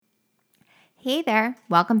Hey there,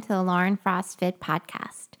 welcome to the Lauren Frost Fit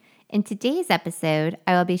podcast. In today's episode,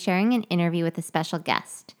 I will be sharing an interview with a special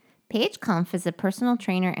guest. Paige Kumpf is a personal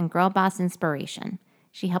trainer and girl boss inspiration.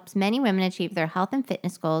 She helps many women achieve their health and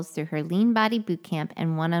fitness goals through her Lean Body Bootcamp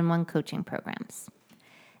and one-on-one coaching programs.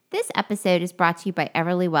 This episode is brought to you by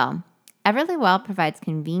Everly Well. Everly Well provides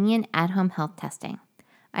convenient at-home health testing.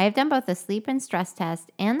 I have done both the sleep and stress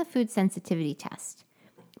test and the food sensitivity test.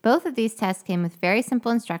 Both of these tests came with very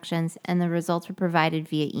simple instructions, and the results were provided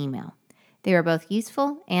via email. They were both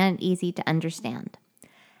useful and easy to understand.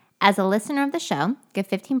 As a listener of the show, get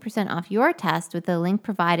 15% off your test with the link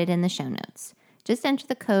provided in the show notes. Just enter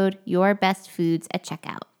the code YourBestFoods at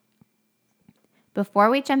checkout. Before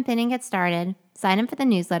we jump in and get started, sign up for the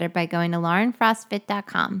newsletter by going to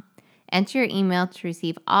laurenfrostfit.com. Enter your email to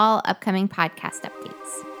receive all upcoming podcast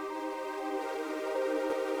updates.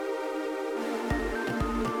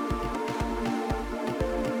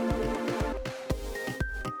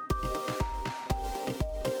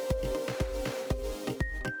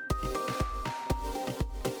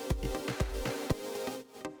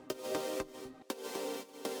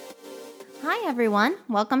 Hi, everyone.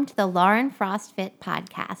 Welcome to the Lauren Frost Fit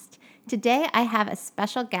podcast. Today, I have a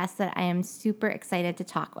special guest that I am super excited to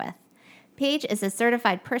talk with. Paige is a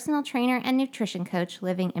certified personal trainer and nutrition coach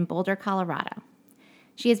living in Boulder, Colorado.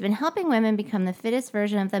 She has been helping women become the fittest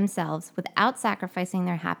version of themselves without sacrificing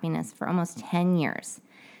their happiness for almost 10 years.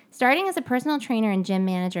 Starting as a personal trainer and gym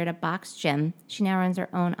manager at a box gym, she now runs her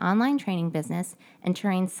own online training business and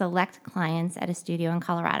trains select clients at a studio in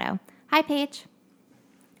Colorado. Hi, Paige.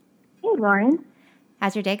 Hey, Lauren.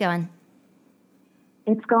 How's your day going?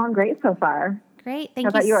 It's going great so far. Great. How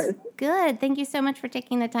about yours? Good. Thank you so much for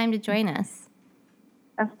taking the time to join us.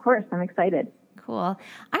 Of course. I'm excited. Cool. All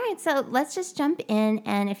right. So let's just jump in.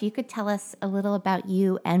 And if you could tell us a little about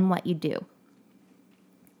you and what you do.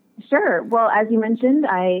 Sure. Well, as you mentioned,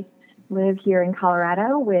 I live here in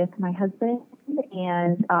Colorado with my husband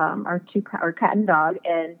and our cat and dog.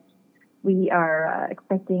 And we are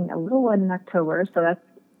expecting a little one in October. So that's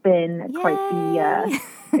been quite the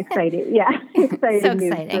exciting news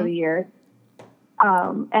for the year.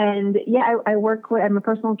 I'm a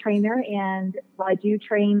personal trainer, and while I do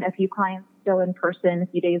train a few clients still in person a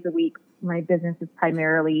few days a week, my business is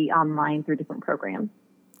primarily online through different programs.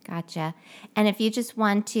 Gotcha. And if you just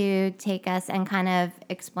want to take us and kind of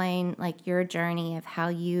explain like your journey of how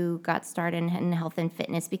you got started in health and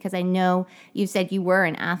fitness, because I know you said you were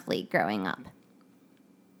an athlete growing up.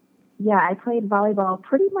 Yeah, I played volleyball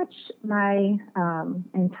pretty much my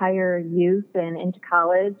entire youth and into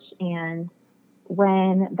college. And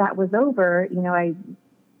when that was over,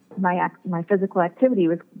 my physical activity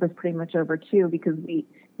was pretty much over too, because we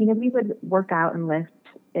would work out and lift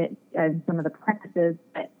it and some of the practices,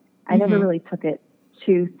 but I never really took it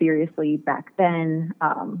too seriously back then.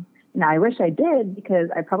 Now I wish I did, because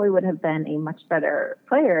I probably would have been a much better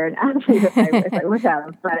player and athlete if I would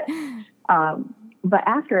have. But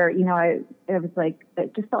after, it was like,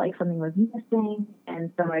 it just felt like something was missing.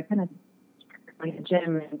 And so I kind of went to the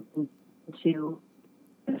gym and to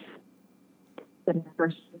the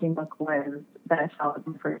first book was that I followed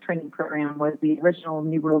for a training program was the original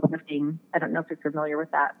New World Lifting. I don't know if you're familiar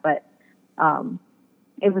with that, but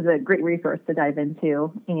it was a great resource to dive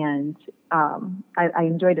into. And I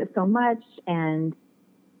enjoyed it so much, and,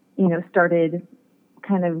 started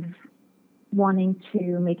kind of wanting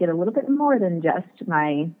to make it a little bit more than just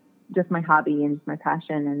my hobby and my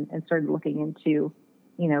passion, and started looking into,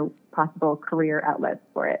 possible career outlets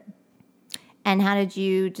for it. And how did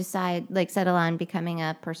you decide, settle on becoming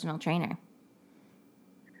a personal trainer?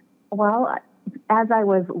 Well, as I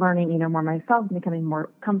was learning, more myself and becoming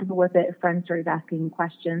more comfortable with it, friends started asking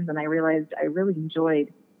questions, and I realized I really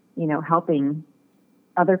enjoyed, helping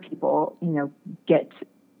other people, get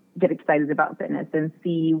excited about fitness and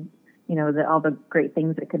see all the great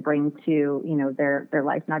things it could bring to, their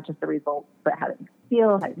life, not just the results, but how it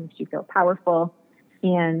feel, how it makes you feel powerful.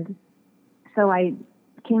 And so I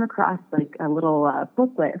came across a little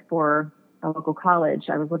booklet for a local college.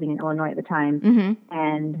 I was living in Illinois at the time,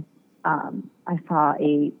 and I saw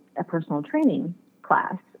a personal training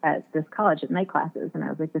class at this college at night classes. And I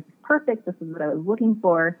was like, this is perfect. This is what I was looking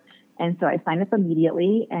for. And so I signed up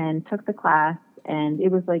immediately and took the class. And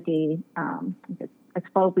it was like a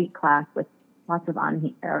 12-week class with lots of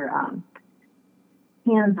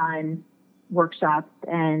hands-on workshops.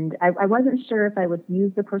 And I wasn't sure if I would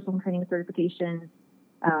use the personal training certification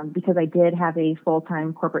because I did have a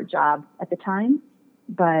full-time corporate job at the time.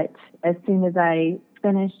 But as soon as I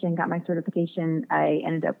finished and got my certification, I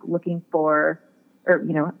ended up looking for,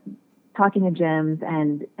 talking to gyms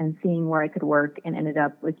and seeing where I could work, and ended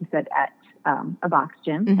up, like you said, at a box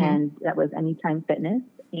gym, and that was Anytime Fitness.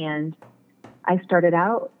 And I started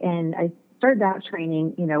out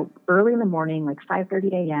training, early in the morning, like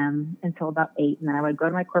 5:30 a.m. until about 8. And then I would go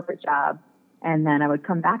to my corporate job, and then I would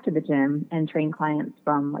come back to the gym and train clients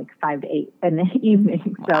from like 5 to 8 in the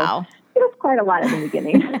evening. Wow. So it was quite a lot in the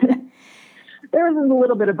beginning. There was a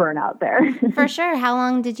little bit of burnout there. For sure. How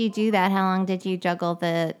long did you do that? How long did you juggle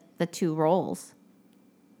the two roles?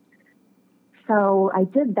 So I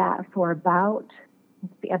did that for about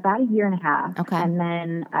a year and a half. Okay. And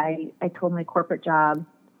then I told my corporate job,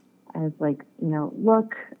 I was like,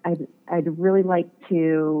 look, I'd really like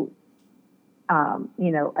to, I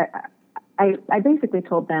basically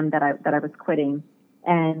told them that I was quitting,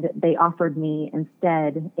 and they offered me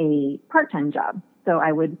instead a part-time job. So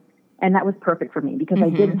and that was perfect for me because I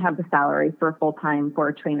didn't have the salary for full-time for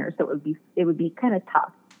a trainer. So it would be kind of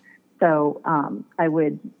tough. So I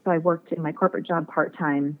worked in my corporate job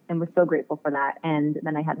part-time and was so grateful for that. And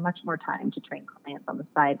then I had much more time to train clients on the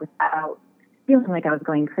side without feeling like I was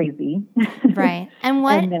going crazy. Right. And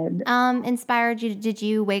what inspired you? Did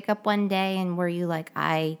you wake up one day and were you like,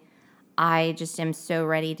 I just am so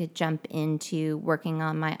ready to jump into working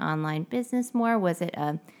on my online business more? Was it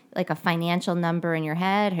a financial number in your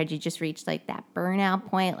head? Had you just reached like that burnout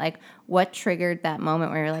point? Like what triggered that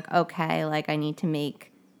moment where you're like, okay, like I need to make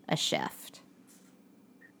a shift?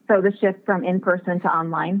 So the shift from in-person to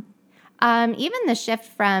online? Even the shift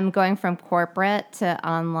from going from corporate to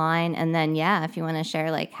online, and then, if you want to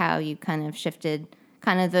share like how you kind of shifted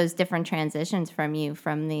kind of those different transitions from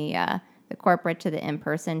the corporate to the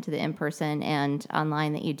in-person and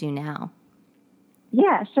online that you do now.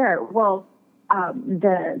 Yeah, sure. Well,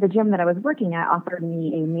 the gym that I was working at offered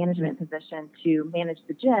me a management position to manage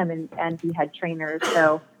the gym and be head trainer.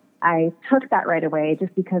 So I took that right away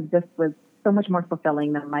just because this was so much more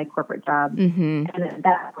fulfilling than my corporate job. And at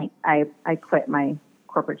that point, I quit my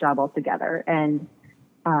corporate job altogether. And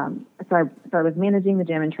so I was managing the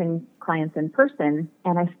gym and training clients in person,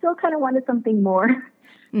 and I still kind of wanted something more.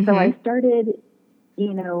 So I started,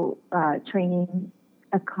 training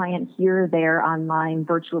a client here or there online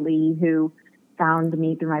virtually who found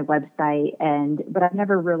me through my website, but I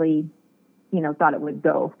never really, thought it would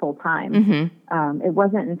go full time. It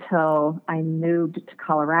wasn't until I moved to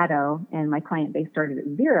Colorado and my client base started at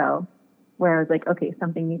 0, where I was like, okay,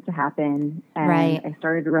 something needs to happen. And I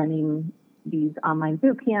started running these online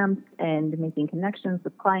boot camps and making connections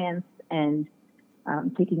with clients and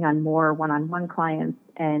taking on more one-on-one clients.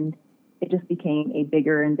 And it just became a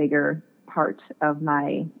bigger and bigger part of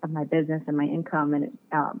my business and my income. And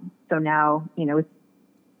so now, it's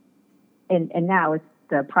now it's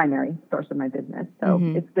the primary source of my business. So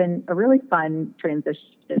it's been a really fun transition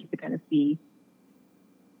to kind of see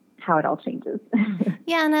how it all changes.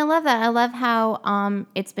 Yeah, and I love that. I love how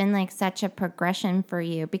it's been like such a progression for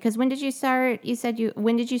you. Because when did you start?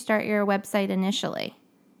 When did you start your website initially?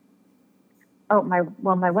 Oh, my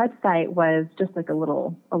website was just like a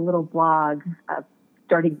little blog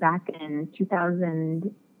starting back in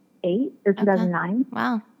 2008 or 2009.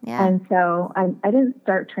 Wow. Yeah. And so I didn't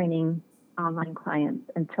start training online clients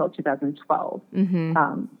until 2012.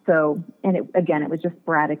 And it was just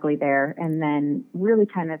sporadically there. And then really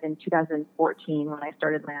kind of in 2014, when I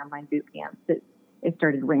started my online boot camps, it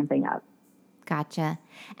started ramping up. Gotcha.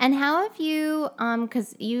 And how have you,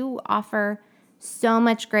 because you offer so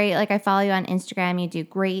much great, like I follow you on Instagram, you do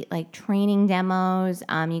great like training demos,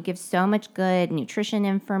 you give so much good nutrition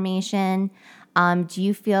information. Do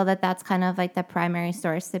you feel that that's kind of like the primary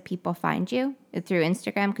source that people find you through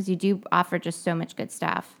Instagram? Because you do offer just so much good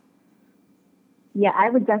stuff. Yeah, I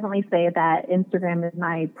would definitely say that Instagram is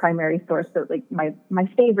my primary source, so like my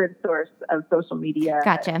favorite source of social media.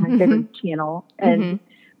 Gotcha. My favorite channel. And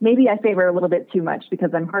maybe I favor a little bit too much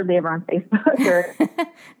because I'm hardly ever on Facebook.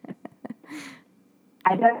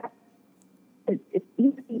 It's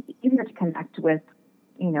easier to connect with,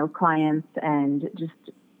 clients and just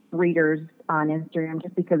readers on Instagram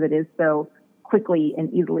just because it is so quickly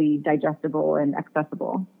and easily digestible and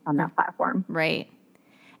accessible on that platform. Right.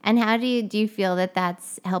 And how do you feel that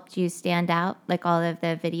that's helped you stand out? Like all of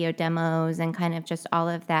the video demos and kind of just all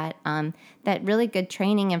of that, that really good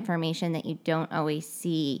training information that you don't always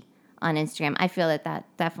see on Instagram. I feel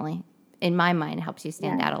that definitely, in my mind, helps you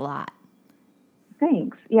stand out a lot.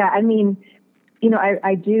 Thanks. Yeah. I mean,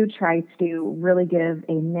 I do try to really give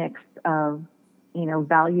a mix of,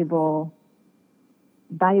 valuable,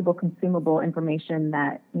 consumable information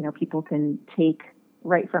that, people can take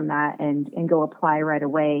right from that and go apply right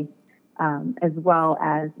away, as well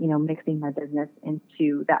as, mixing my business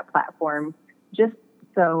into that platform just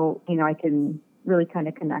So, I can really kind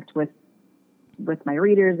of connect with my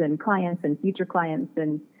readers and clients and future clients.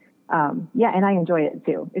 And and I enjoy it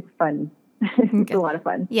too. It's fun. It's a lot of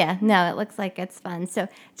fun. Yeah, no, it looks like it's fun. So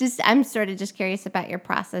I'm sort of just curious about your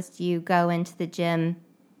process. Do you go into the gym,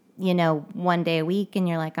 one day a week and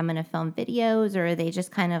you're like, I'm going to film videos, or are they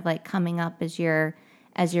just kind of like coming up as you're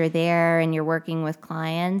there and you're working with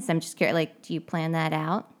clients? I'm just curious, like, do you plan that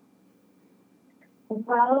out?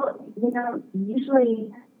 Well,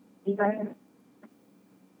 usually you guys.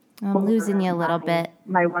 I'm losing you a little bit.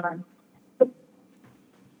 My one.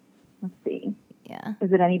 Let's see. Yeah.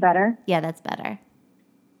 Is it any better? Yeah, that's better.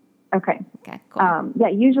 Okay. Okay, cool.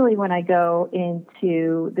 Usually when I go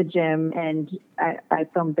into the gym and I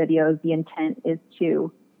film videos, the intent is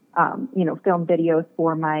to, film videos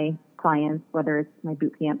for my clients, whether it's my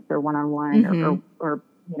boot camps or one-on-one or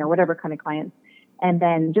whatever kind of clients. And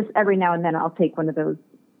then just every now and then I'll take one of those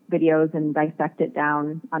videos and dissect it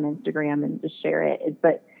down on Instagram and just share it.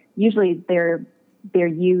 But usually they're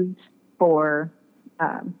used for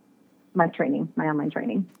my training, my online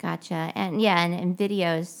training. Gotcha. And and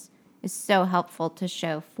videos is so helpful to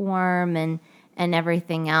show form and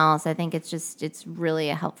everything else. I think it's really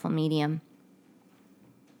a helpful medium.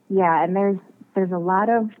 Yeah, and there's a lot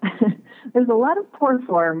of there's a lot of poor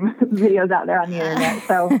form videos out there on the internet.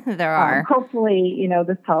 So there are. Hopefully,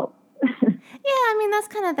 this helps. Yeah, I mean that's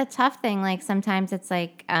kind of the tough thing. Like sometimes it's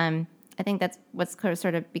like I think that's what's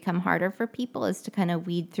sort of become harder for people is to kind of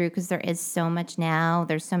weed through because there is so much now.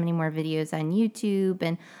 There's so many more videos on YouTube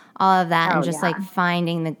and all of that, and just like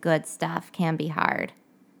finding the good stuff can be hard.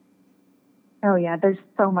 Oh yeah, there's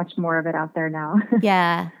so much more of it out there now.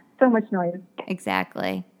 Yeah, so much noise.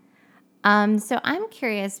 Exactly. So I'm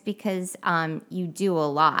curious because you do a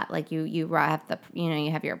lot. Like you have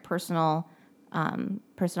you have your personal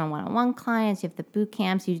one-on-one clients. You have the boot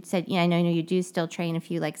camps. You said, I know you do still train a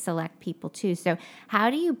few like select people too. So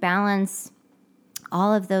how do you balance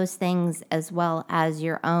all of those things as well as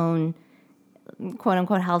your own quote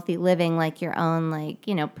unquote healthy living, like your own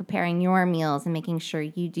preparing your meals and making sure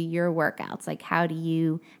you do your workouts? Like how do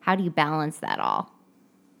you balance that all?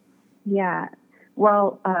 Yeah.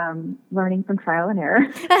 Well, learning from trial and error.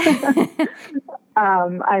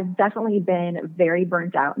 I've definitely been very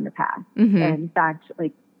burnt out in the past. Mm-hmm. And in fact,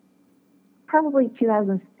 like probably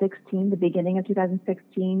 2016, the beginning of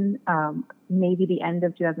 2016, maybe the end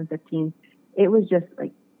of 2015, it was just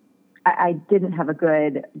like I didn't have a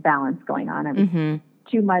good balance going on. I was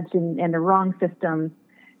too much in the wrong systems.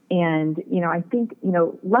 And, I think,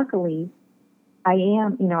 luckily, I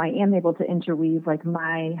am able to interweave like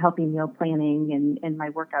my healthy meal planning and my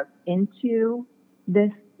workouts into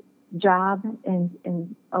this job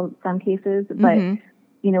in some cases. But,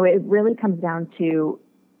 it really comes down to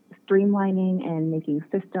streamlining and making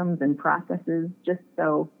systems and processes just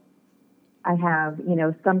so I have,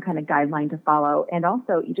 some kind of guideline to follow. And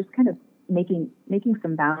also you just kind of making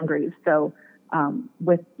some boundaries. So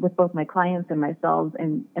with both my clients and myself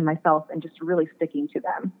and just really sticking to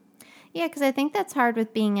them. Yeah, because I think that's hard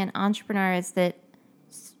with being an entrepreneur is that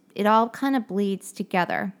it all kind of bleeds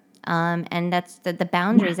together. And that's the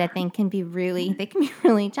boundaries I think can be really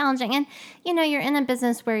challenging. And, you're in a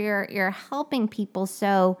business where you're helping people.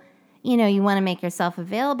 So, you want to make yourself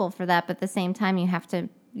available for that. But at the same time,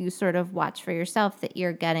 you sort of watch for yourself that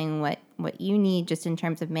you're getting what you need just in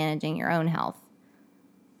terms of managing your own health.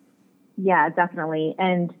 Yeah, definitely.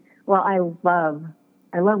 And well, I love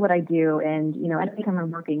what I do. And, anytime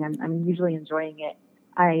I'm working, I'm usually enjoying it.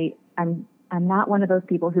 I'm not one of those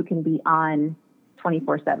people who can be on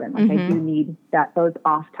 24/7. Like I do need those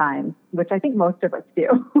off times, which I think most of us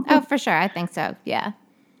do. Oh, for sure. I think so. Yeah.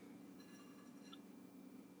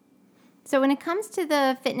 So when it comes to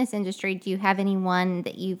the fitness industry, do you have anyone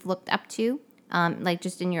that you've looked up to, like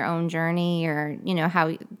just in your own journey or,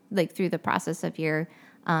 how like through the process of your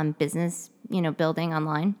business, building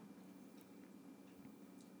online?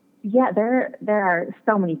 Yeah, there are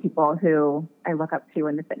so many people who I look up to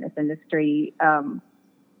in the fitness industry.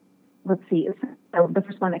 Let's see. So the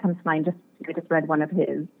first one that comes to mind, I just read one of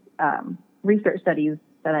his research studies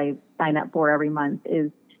that I sign up for every month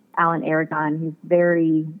is Alan Aragon. He's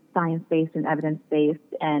very science-based and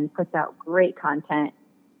evidence-based and puts out great content.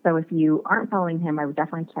 So if you aren't following him, I would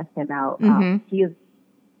definitely check him out. He's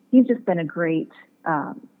just been a great,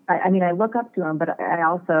 I look up to him, but I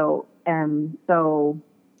also am so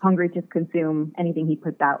hungry to consume anything he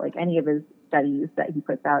puts out, like any of his studies that he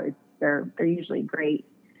puts out. They're usually great.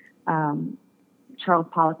 Charles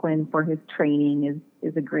Poliquin for his training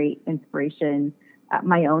is a great inspiration.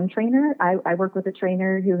 My own trainer, I work with a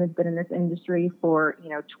trainer who has been in this industry for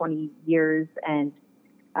 20 years, and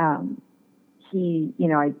he,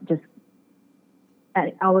 I just,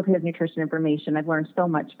 all of his nutrition information, I've learned so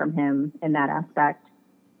much from him in that aspect.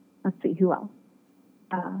 Let's see, who else?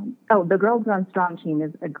 The Girls Gone Strong team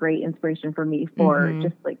is a great inspiration for me for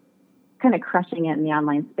just like kind of crushing it in the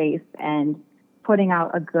online space and putting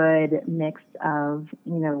out a good mix of,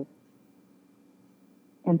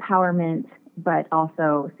 empowerment, but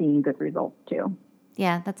also seeing good results too.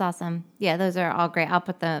 Yeah, that's awesome. Yeah, those are all great. I'll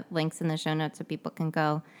put the links in the show notes so people can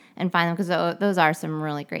go and find them because those are some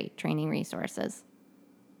really great training resources.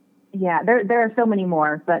 Yeah, there are so many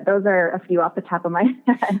more, but those are a few off the top of my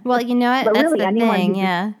head. Well, you know what? But That's really, the thing.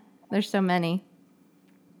 Yeah, there's so many.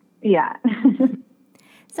 Yeah.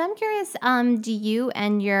 So I'm curious, do you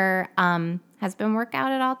and your husband work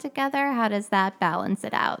out at all together? How does that balance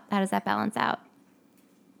it out? How does that balance out?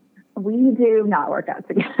 We do not work out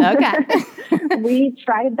together. Okay. We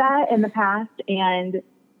tried that in the past, and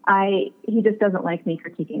he just doesn't like me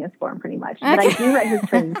critiquing his form pretty much. But I do write his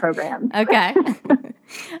training programs. Okay.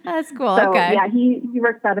 That's cool. So, okay. Yeah, he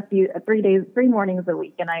works out 3 mornings a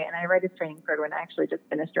week, and I write his training program. And I actually just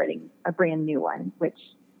finished writing a brand new one, which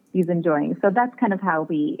he's enjoying. So that's kind of how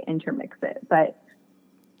we intermix it. But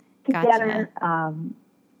together, Gotcha.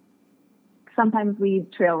 Sometimes we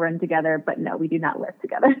trail run together, but no, we do not live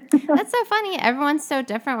together. That's so funny. Everyone's so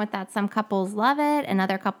different with that. Some couples love it, and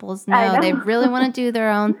other couples no. They really want to do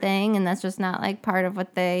their own thing, and that's just not like part of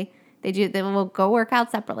what they do. They will go work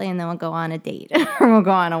out separately, and then we'll go on a date, or we'll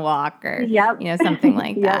go on a walk, or something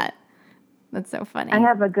like that. That's so funny. I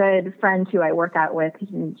have a good friend who I work out with.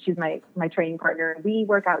 She's my training partner. We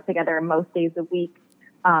work out together most days a week,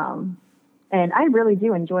 and I really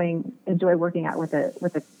do enjoy working out with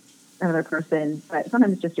another person. But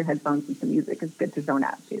sometimes just your headphones and some music is good to zone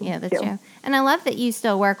out too. Yeah, that's true. And I love that you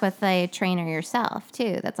still work with a trainer yourself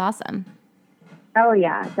too. That's awesome. Oh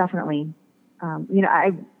yeah, definitely.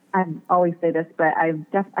 I always say this, but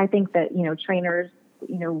I think that trainers,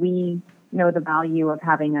 we know the value of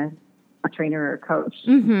having a trainer or a coach,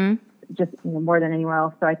 just more than anywhere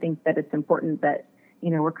else. So I think that it's important that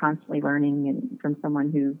we're constantly learning and from someone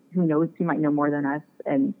who might know more than us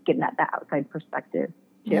and getting that outside perspective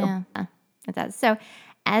too. Yeah, it does. So,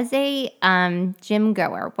 as a gym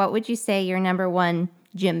goer, what would you say your number one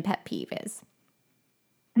gym pet peeve is?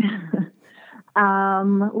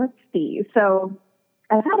 Let's see. So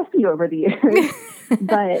I've had a few over the years,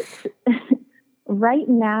 but right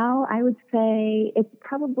now I would say it's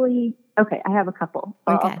probably, okay, I have a couple.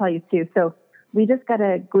 I'll tell you two. So we just got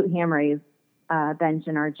a glute ham raise bench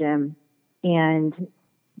in our gym, and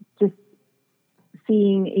just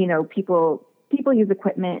seeing, people use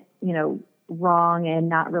equipment, wrong and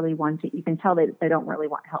not really want to, you can tell they don't really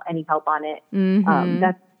want any help on it.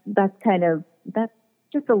 That's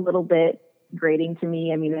just a little bit grating to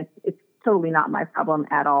me. I mean, it's totally not my problem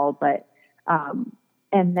at all, but, and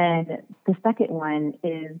then the second one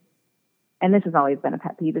is, and this has always been a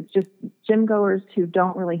pet peeve, it's just gym goers who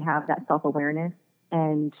don't really have that self-awareness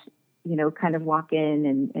and, kind of walk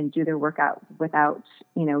in and do their workout without,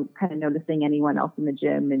 kind of noticing anyone else in the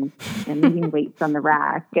gym and leaving weights on the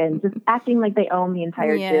rack and just acting like they own the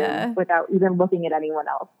entire gym without even looking at anyone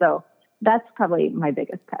else. So that's probably my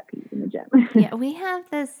biggest pet peeve in the gym. Yeah, we have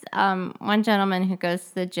this one gentleman who goes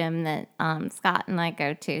to the gym that Scott and I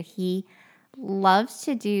go to. He loves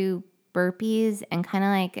to do burpees and kind of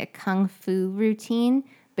like a kung fu routine,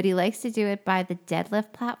 but he likes to do it by the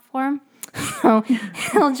deadlift platform. So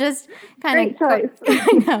he'll just kind of,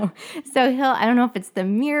 I know. So I don't know if it's the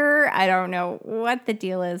mirror. I don't know what the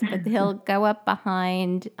deal is, but he'll go up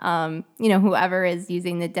behind, whoever is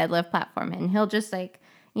using the deadlift platform, and he'll just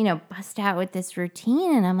bust out with this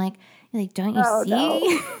routine. And I'm like, don't you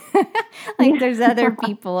see? No. There's other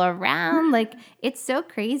people around. It's so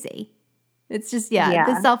crazy. It's just,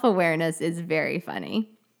 the self-awareness is very funny.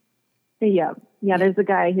 Yeah. There's a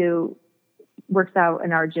guy who works out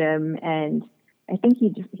in our gym, and I think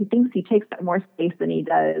he thinks he takes up more space than he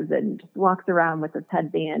does, and just walks around with his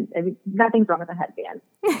headband. I mean, nothing's wrong with a headband.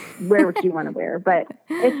 Wear what you want to wear, but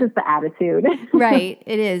it's just the attitude. Right.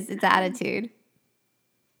 It is. It's attitude.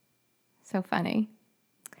 So funny.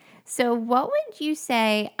 So what would you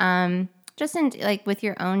say, just in with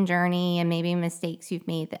your own journey and maybe mistakes you've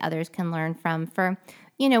made that others can learn from for,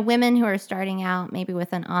 women who are starting out maybe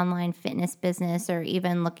with an online fitness business or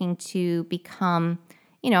even looking to become,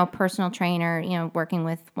 a personal trainer, working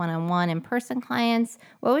with one-on-one in-person clients,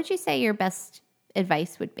 what would you say your best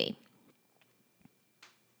advice would be?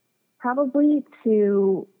 Probably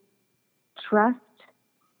to trust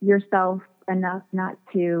yourself enough not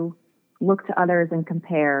to look to others and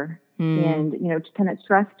compare, and, to kind of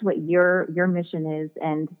trust what your mission is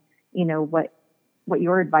and, what what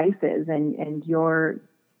your advice is and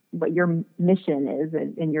what your mission is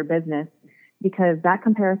in your business, because that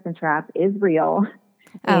comparison trap is real.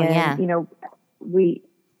 Oh, And, yeah. we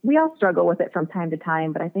all struggle with it from time to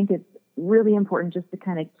time, but I think it's really important just to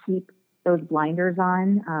kind of keep those blinders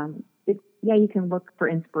on. You can look for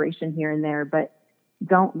inspiration here and there, but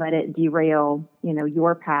don't let it derail,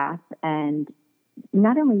 your path, and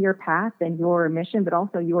not only your path and your mission, but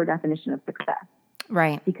also your definition of success.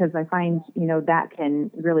 Right. Because I find, that can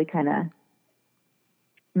really kind of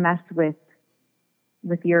mess with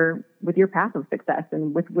your path of success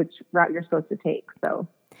and with which route you're supposed to take. So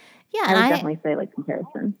Yeah, I would definitely say like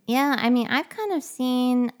comparison. Yeah, I mean, I've kind of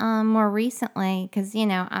seen more recently because,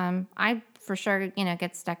 I for sure,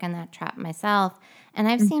 get stuck in that trap myself. And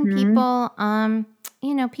I've seen Mm-hmm.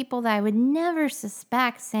 people, people that I would never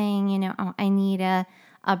suspect saying, oh, I need a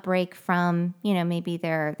break from, maybe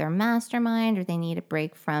their mastermind, or they need a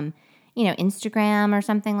break from, Instagram or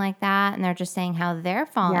something like that. And they're just saying how they're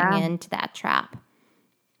falling Yeah. into that trap.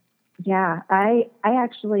 Yeah. I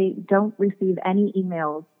actually don't receive any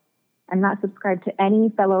emails. I'm not subscribed to any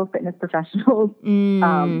fellow fitness professionals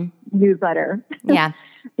newsletter Yeah.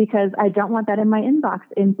 because I don't want that in my inbox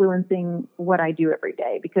influencing what I do every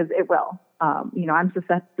day, because it will. I'm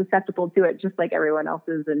susceptible to it just like everyone else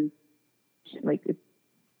is. And like,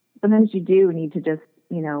 sometimes you do need to just,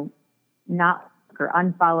 not or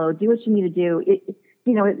unfollow, do what you need to do.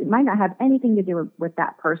 It might not have anything to do with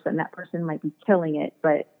that person. That person might be killing it,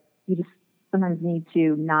 but you just sometimes need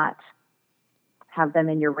to not have them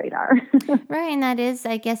in your radar. Right. And that is,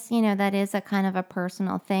 I guess, that is a kind of a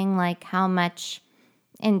personal thing, like how much,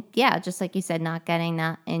 and yeah, just like you said, not getting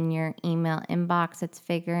that in your email inbox. It's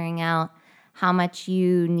figuring out how much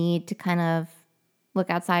you need to kind of look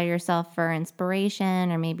outside of yourself for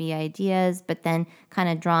inspiration or maybe ideas, but then kind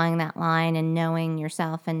of drawing that line and knowing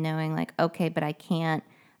yourself and knowing like, okay, but I can't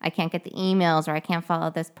get the emails, or I can't follow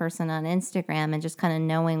this person on Instagram, and just kind of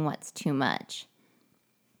knowing what's too much.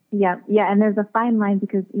 Yeah. And there's a fine line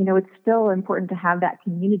because, it's still important to have that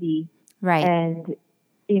community. Right. And,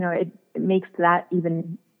 it makes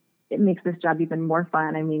this job even more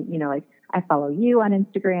fun. I mean, like I follow you on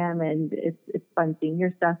Instagram, and it's fun seeing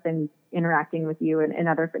your stuff and interacting with you and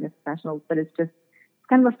other fitness professionals, but it's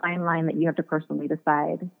kind of a fine line that you have to personally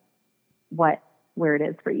decide where it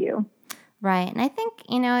is for you. Right. And I think,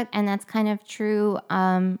 and that's kind of true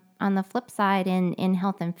on the flip side in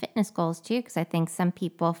health and fitness goals too, because I think some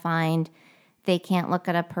people find they can't look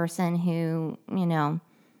at a person who,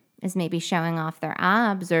 is maybe showing off their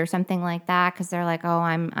abs or something like that because they're like, oh,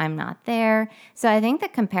 I'm not there. So I think the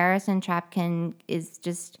comparison trap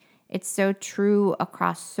it's so true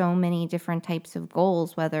across so many different types of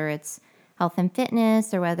goals, whether it's health and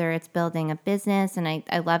fitness or whether it's building a business. And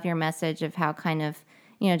I love your message of how kind of,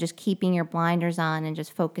 just keeping your blinders on and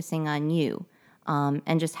just focusing on you,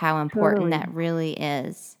 and just how important Totally. that really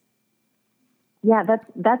is. Yeah,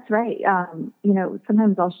 that's right.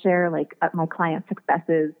 Sometimes I'll share like my client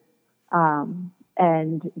successes, and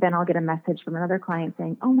then I'll get a message from another client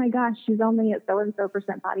saying, "Oh my gosh, she's only at so and so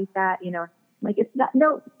percent body fat." Like it's not.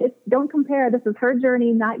 No, don't compare. This is her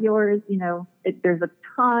journey, not yours. There's a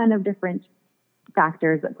ton of different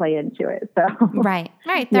factors that play into it. So Right.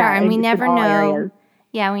 There yeah, are, and we it's in never all know. areas.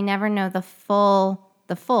 Yeah, we never know the full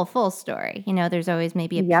story. There's always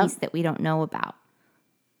maybe a piece Yep. that we don't know about.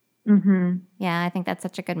 Mm-hmm. Yeah, I think that's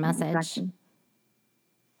such a good message. Exactly.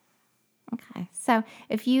 Okay. So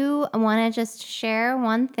if you want to just share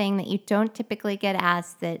one thing that you don't typically get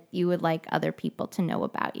asked that you would like other people to know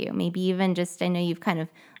about you, maybe even just, I know you've kind of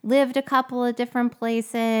lived a couple of different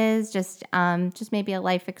places, just maybe a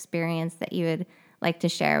life experience that you would like to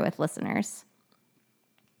share with listeners.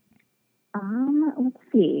 Let's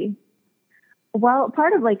see. Well,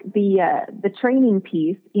 part of like the training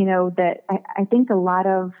piece, that I think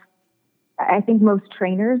I think most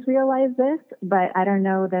trainers realize this, but I don't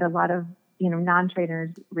know that a lot of,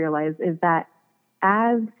 non-trainers realize, is that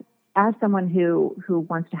as someone who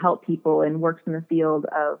wants to help people and works in the field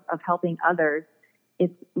of helping others,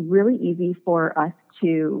 it's really easy for us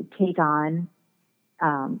to take on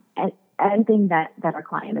anything that our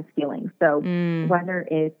client is feeling. So whether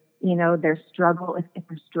it's, their struggle, if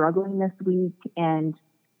they're struggling this week and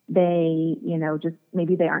they, just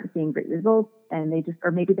maybe they aren't seeing great results, and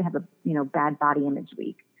or maybe they have a, bad body image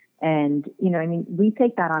week. And, we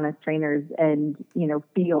take that on as trainers and,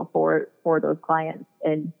 feel for those clients.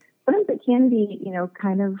 And sometimes it can be,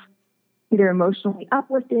 kind of either emotionally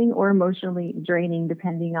uplifting or emotionally draining,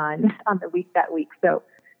 depending on the week that week. So,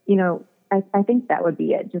 I think that would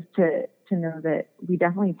be it, just to know that we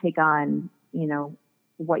definitely take on,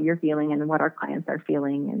 what you're feeling and what our clients are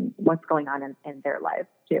feeling and what's going on in their lives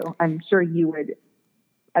too. I'm sure you would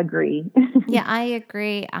agree. Yeah, I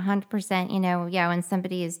agree 100%. When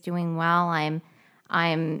somebody is doing well,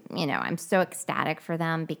 I'm so ecstatic for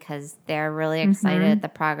them because they're really excited at the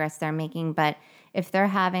progress they're making. But if they're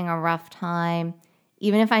having a rough time,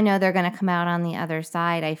 even if I know they're going to come out on the other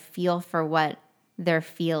side, I feel for what they're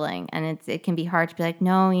feeling. And it can be hard to be like,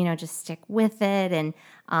 no, just stick with it. And,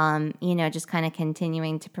 just kind of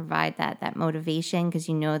continuing to provide that motivation because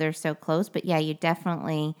they're so close. But yeah, you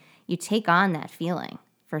take on that feeling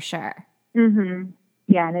for sure.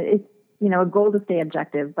 Yeah. And it's, a goal to stay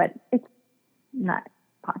objective, but it's not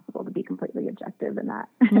possible to be completely objective in that.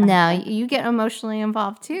 No, you get emotionally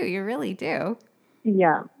involved too. You really do.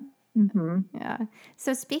 Yeah. Yeah.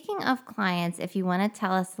 So speaking of clients, if you want to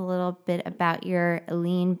tell us a little bit about your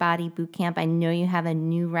Lean Body Bootcamp, I know you have a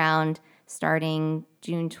new round starting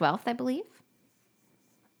June 12th, I believe.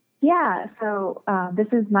 Yeah. So this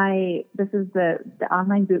is the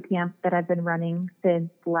online bootcamp that I've been running since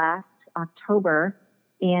last October,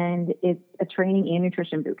 and it's a training and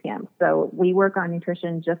nutrition bootcamp. So we work on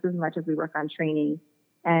nutrition just as much as we work on training.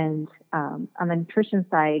 And on the nutrition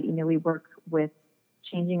side, we work with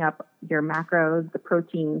changing up your macros, the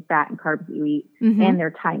protein, fat, and carbs that you eat, and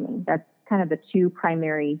their timing. That's kind of the two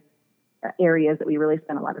primary areas that we really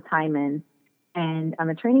spend a lot of time in. And on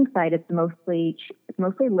the training side, it's mostly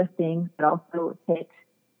lifting, but also HIIT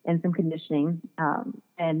and some conditioning.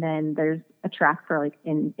 And then there's a track for like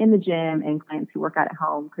in the gym and clients who work out at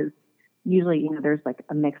home, because usually, there's like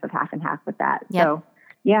a mix of half and half with that. Yep. So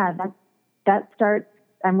yeah, that starts.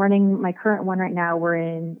 I'm running my current one right now.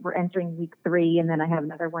 We're entering week 3, and then I have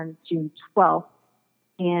another one June 12th.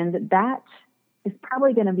 And that is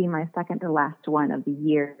probably going to be my second to last one of the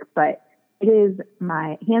year, but it is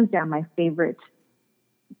hands down my favorite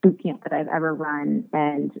boot camp that I've ever run.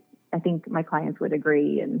 And I think my clients would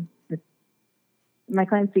agree, and my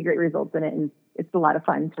clients see great results in it, and it's a lot of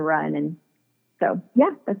fun to run. And so,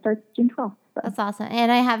 yeah, that starts June 12th. So. That's awesome.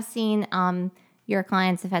 And I have seen your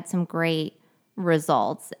clients have had some great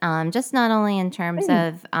results, just not only in terms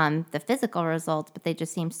of the physical results, but they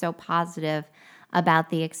just seem so positive about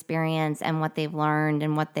the experience and what they've learned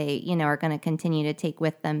and what they, are going to continue to take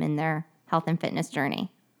with them in their health and fitness journey.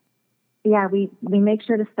 Yeah, we make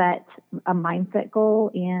sure to set a mindset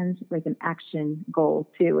goal and like an action goal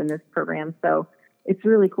too in this program. So it's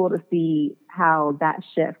really cool to see how that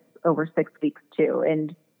shifts over 6 weeks too.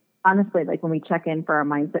 And honestly, like when we check in for our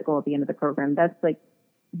mindset goal at the end of the program, that's like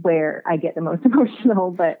where I get the most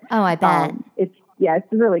emotional. But I bet it's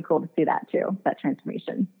really cool to see that too, that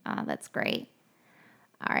transformation. Oh, that's great.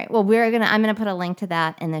 All right. Well, I'm gonna put a link to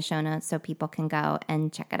that in the show notes so people can go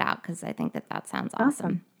and check it out, because I think that sounds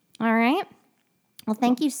awesome. All right. Well,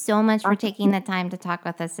 thank you so much for taking the time to talk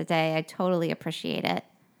with us today. I totally appreciate it.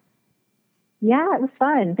 Yeah, it was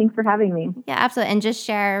fun. Thanks for having me. Yeah, absolutely. And just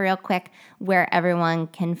share real quick where everyone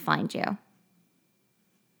can find you.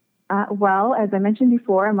 Well, as I mentioned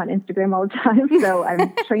before, I'm on Instagram all the time. So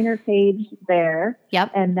I'm Trainer Paige there.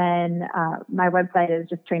 Yep. And then my website is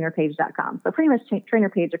just trainerpaige.com. So pretty much Trainer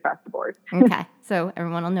Paige across the board. Okay. So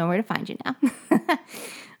everyone will know where to find you now.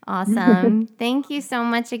 Awesome. Thank you so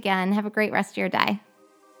much again. Have a great rest of your day.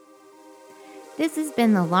 This has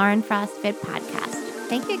been the Lauren Frost Fit Podcast.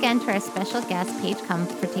 Thank you again to our special guest, Paige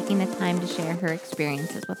Kumpf, for taking the time to share her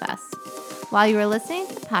experiences with us. While you are listening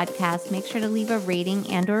to the podcast, make sure to leave a rating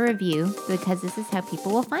and or review, because this is how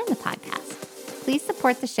people will find the podcast. Please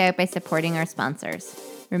support the show by supporting our sponsors.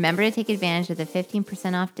 Remember to take advantage of the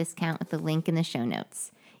 15% off discount with the link in the show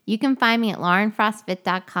notes. You can find me at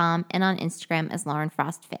laurenfrostfit.com and on Instagram as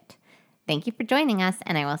laurenfrostfit. Thank you for joining us,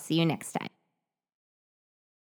 and I will see you next time.